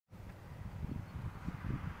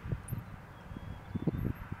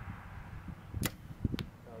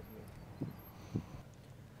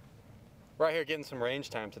We're out here getting some range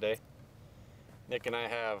time today. Nick and I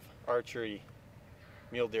have archery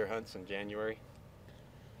mule deer hunts in January,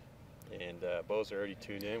 and bows are already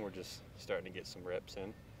tuned in. We're just starting to get some reps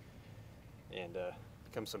in and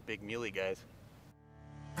become some big muley guys.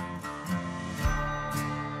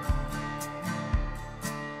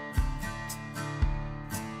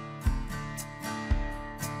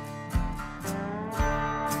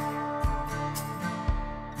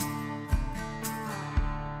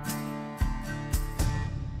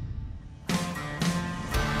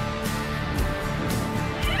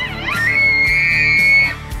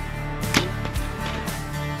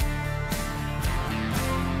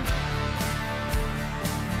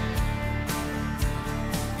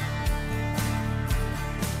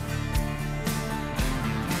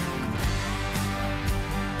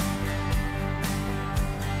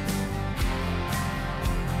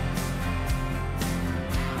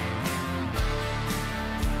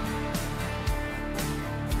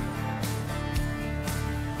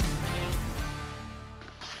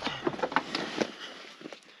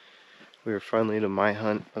 We are finally to my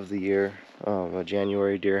hunt of the year, a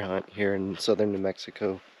January deer hunt here in southern New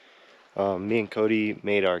Mexico. Me and Cody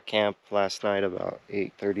made our camp last night about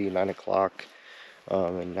 8:30, 9 o'clock,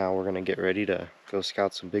 and now we're going to get ready to go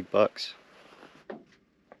scout some big bucks.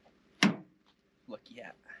 Lucky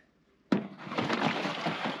at.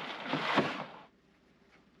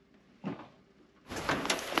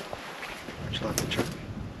 Chill out the truck.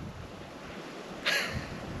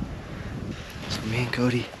 So me and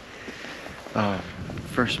Cody,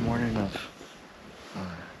 first morning of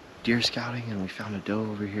deer scouting, and we found a doe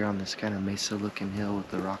over here on this kind of mesa looking hill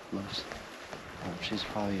with the rock bluffs. She's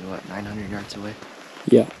probably what, 900 yards away?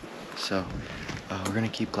 Yeah. So we're gonna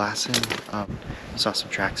keep glassing. Saw some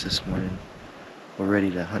tracks this morning. We're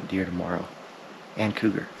ready to hunt deer tomorrow, and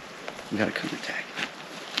cougar. We got a cougar tag.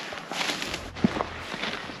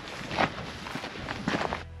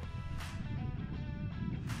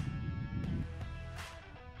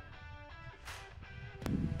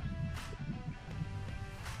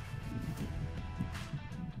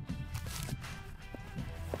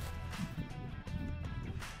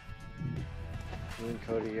 Me and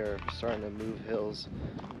Cody are starting to move hills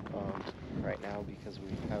right now because we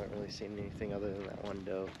haven't really seen anything other than that one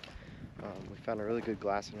doe. We found a really good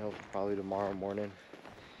glassing hill for probably tomorrow morning.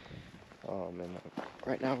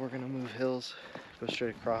 Right now we're gonna move hills, go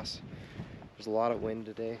straight across. There's a lot of wind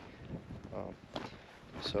today,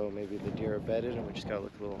 so maybe the deer are bedded and we just gotta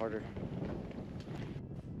look a little harder.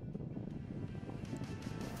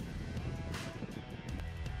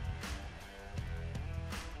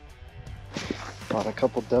 On a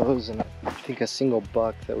couple does and I think a single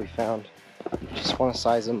buck that we found. Just want to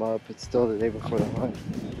size them up. It's still the day before the hunt,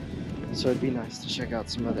 so it'd be nice to check out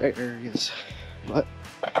some other areas. But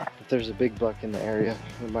if there's a big buck in the area,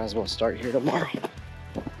 we might as well start here tomorrow.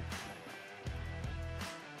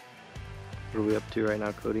 What are we up to right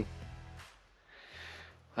now, Cody?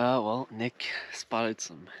 Well, Nick spotted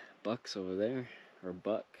some bucks over there, or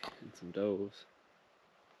buck, and some does.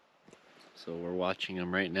 So we're watching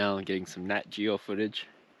them right now and getting some Nat Geo footage.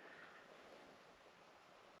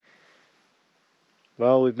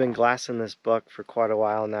 Well, we've been glassing this buck for quite a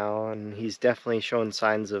while now, and he's definitely showing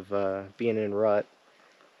signs of being in rut.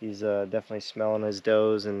 He's definitely smelling his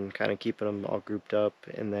does and kind of keeping them all grouped up.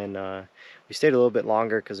 And then we stayed a little bit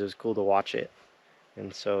longer because it was cool to watch it.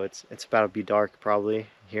 And so it's about to be dark probably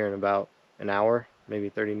here in about an hour, maybe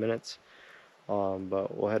 30 minutes.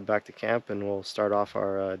 But we'll head back to camp and we'll start off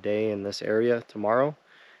our day in this area tomorrow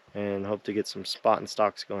and hope to get some spot and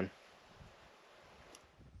stalks going.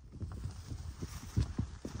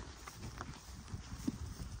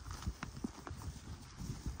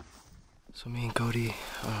 So me and Cody,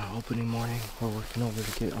 opening morning, we're working over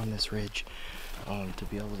to get on this ridge to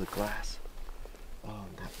be able to glass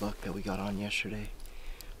that buck that we got on yesterday.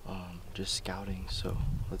 Just scouting, so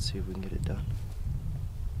let's see if we can get it done.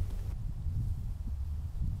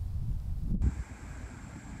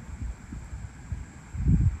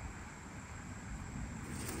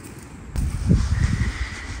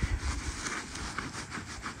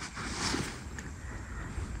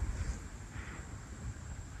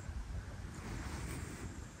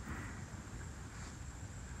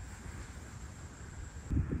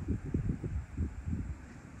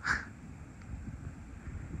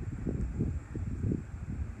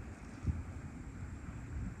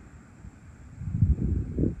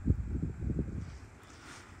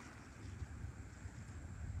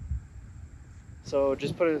 So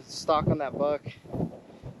just put a stock on that buck.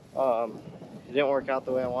 It didn't work out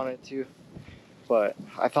the way I wanted it to, but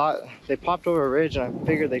I thought they popped over a ridge and I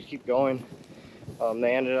figured they'd keep going.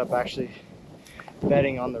 They ended up actually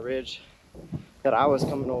bedding on the ridge that I was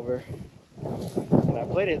coming over, and I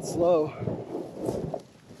played it slow,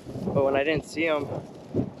 but when I didn't see them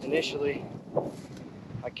initially,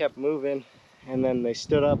 I kept moving, and then they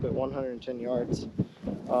stood up at 110 yards.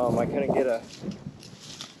 I couldn't get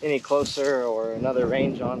any closer or another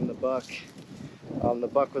range on the buck. The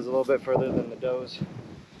buck was a little bit further than the does.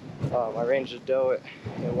 I ranged the doe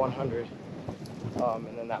at 100,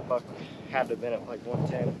 and then that buck had to have been at like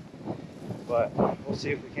 110. But we'll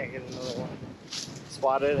see if we can't get another one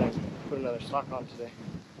spotted and put another stock on today.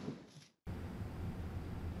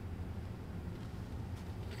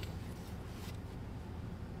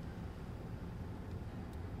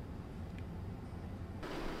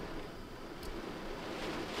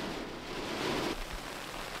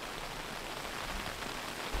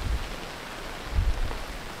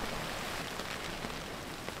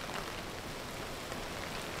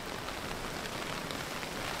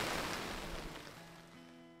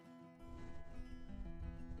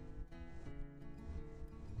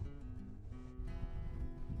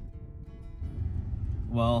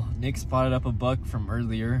 Well, Nick spotted up a buck from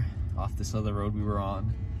earlier off this other road we were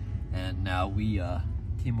on, and now we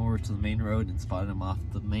came over to the main road and spotted him off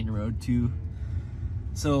the main road too.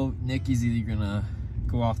 So Nick is either gonna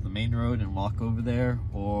go off the main road and walk over there,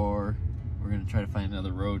 or we're gonna try to find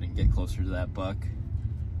another road and get closer to that buck.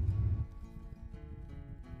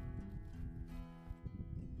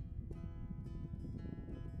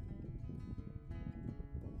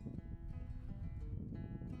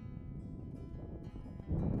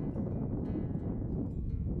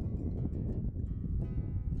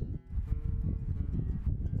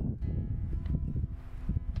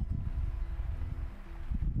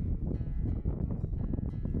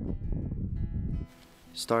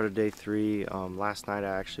 Started day 3. Last night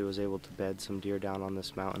I actually was able to bed some deer down on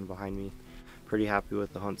this mountain behind me. Pretty happy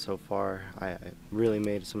with the hunt so far. I really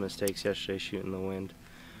made some mistakes yesterday shooting the wind.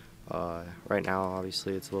 Right now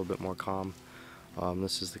obviously it's a little bit more calm.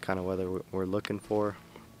 This is the kind of weather we're looking for.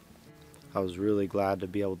 I was really glad to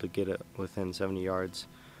be able to get it within 70 yards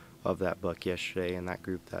of that buck yesterday in that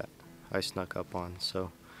group that I snuck up on.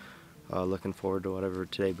 So looking forward to whatever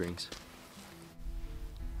today brings.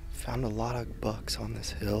 Found a lot of bucks on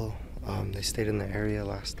this hill. They stayed in the area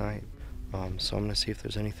last night, so I'm gonna see if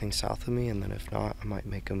there's anything south of me, and then if not, I might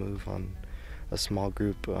make a move on a small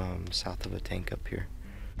group south of a tank up here.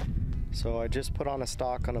 So I just put on a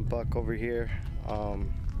stock on a buck over here.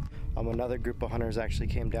 Another group of hunters actually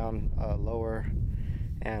came down lower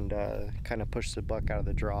and kind of pushed the buck out of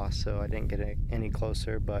the draw, so I didn't get any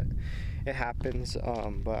closer, but it happens.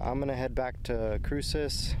 But I'm gonna head back to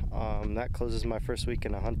Cruces. That closes my first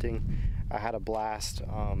weekend of hunting. I had a blast,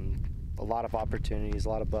 a lot of opportunities, a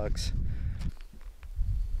lot of bucks.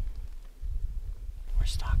 We're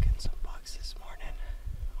stalking some bucks this morning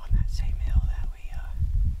on that same hill that we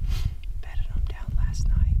bedded them down last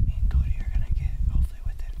night. Me and Cody are gonna get hopefully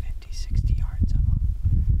within 50-60 yards of them.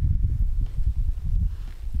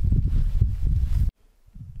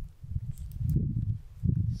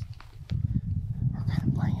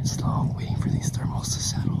 Playing it slow, waiting for these thermals to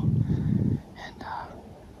settle, and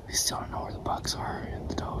we still don't know where the bucks are and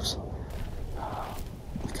the does.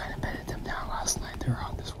 We kind of bedded them down last night. They were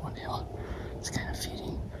on this one hill. It's kind of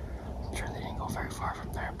feeding. I'm sure they didn't go very far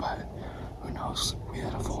from there, but who knows? We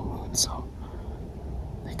had a full moon, so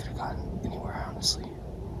they could have gotten anywhere, honestly.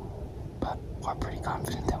 But we're pretty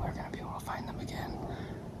confident that we're going to be able to find them again.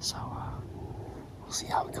 So we'll see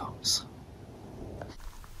how it goes.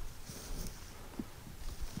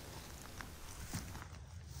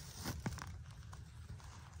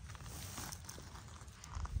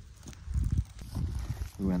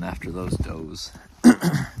 We went after those does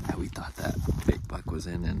that we thought that big buck was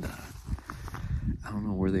in, and I don't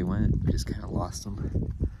know where they went. We just kind of lost them.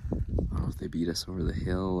 I don't know if they beat us over the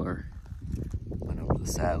hill or went over the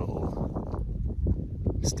saddle,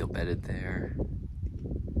 still bedded there,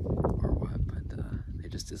 or what, but they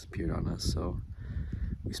just disappeared on us. So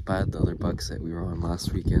we spotted the other bucks that we were on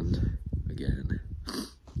last weekend again,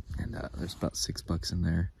 and there's about 6 bucks in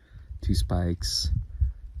there, 2 spikes,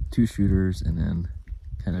 2 shooters, and then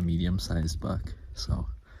kind of medium-sized buck. So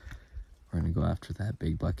we're gonna go after that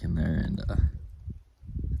big buck in there, and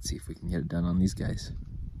let's see if we can get it done on these guys.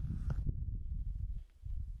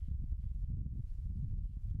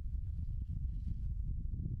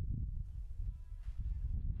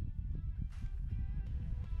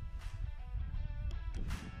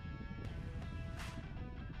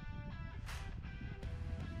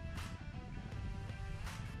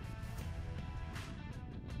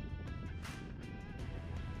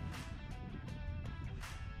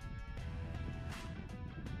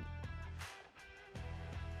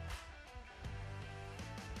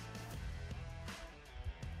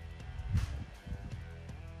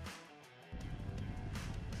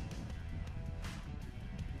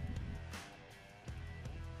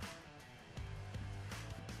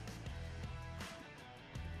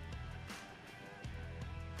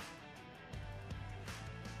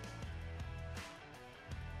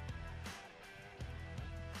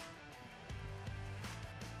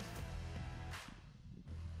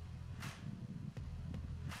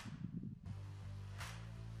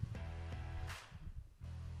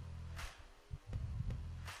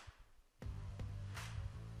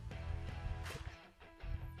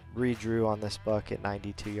 redrew on this buck at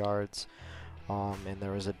 92 yards, and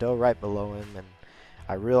there was a doe right below him, and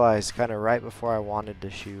I realized kind of right before I wanted to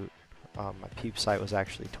shoot, my peep sight was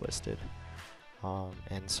actually twisted,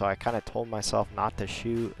 and so I kind of told myself not to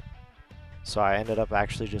shoot. So I ended up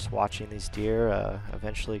actually just watching these deer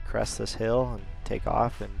eventually crest this hill and take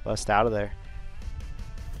off and bust out of there.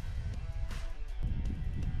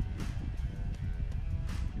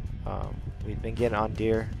 We've been getting on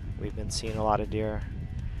deer. We've been seeing a lot of deer.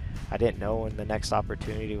 I didn't know when the next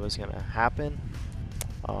opportunity was going to happen,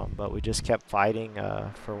 but we just kept fighting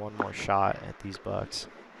for one more shot at these bucks.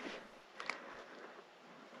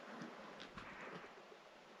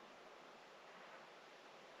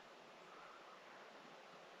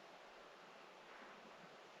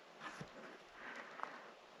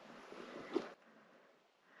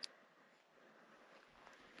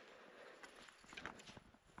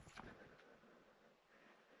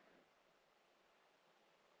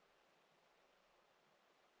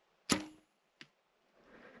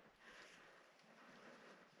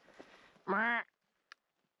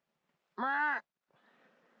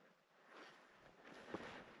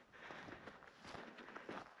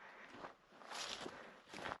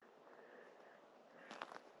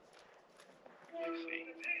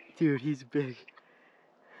 Dude, he's big.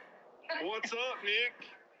 What's up, Nick?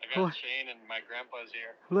 I got Shane and my grandpa's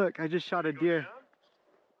here. Look, I just shot a deer.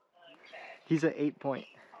 He's an 8-point.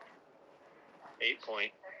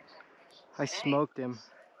 8-point. I smoked him.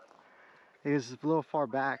 He was a little far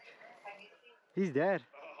back. He's dead.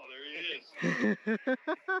 Oh, there he is. All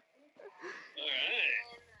right.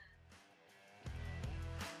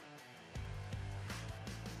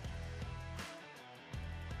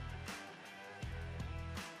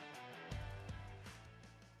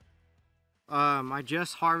 I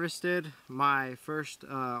just harvested my first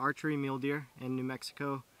archery mule deer in New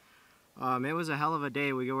Mexico. It was a hell of a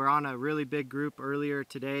day. We were on a really big group earlier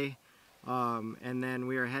today, and then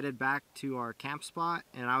we were headed back to our camp spot,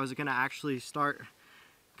 and I was gonna actually start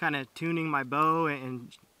kind of tuning my bow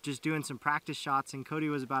and just doing some practice shots, and Cody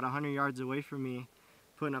was about 100 yards away from me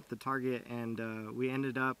putting up the target, and we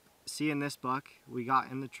ended up seeing this buck. We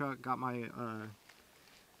got in the truck, got my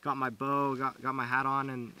bow, got my hat on,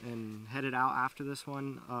 and headed out after this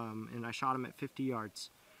one, and I shot him at 50 yards.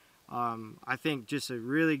 I think just a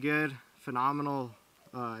really good, phenomenal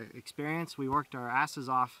experience. We worked our asses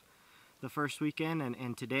off the first weekend,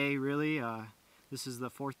 and today really, this is the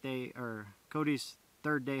 4th day, or Cody's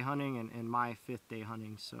 3rd day hunting and my 5th day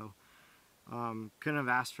hunting, so couldn't have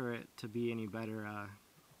asked for it to be any better.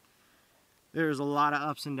 There's a lot of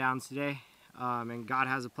ups and downs today, and God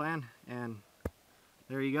has a plan, and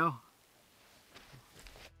there you go.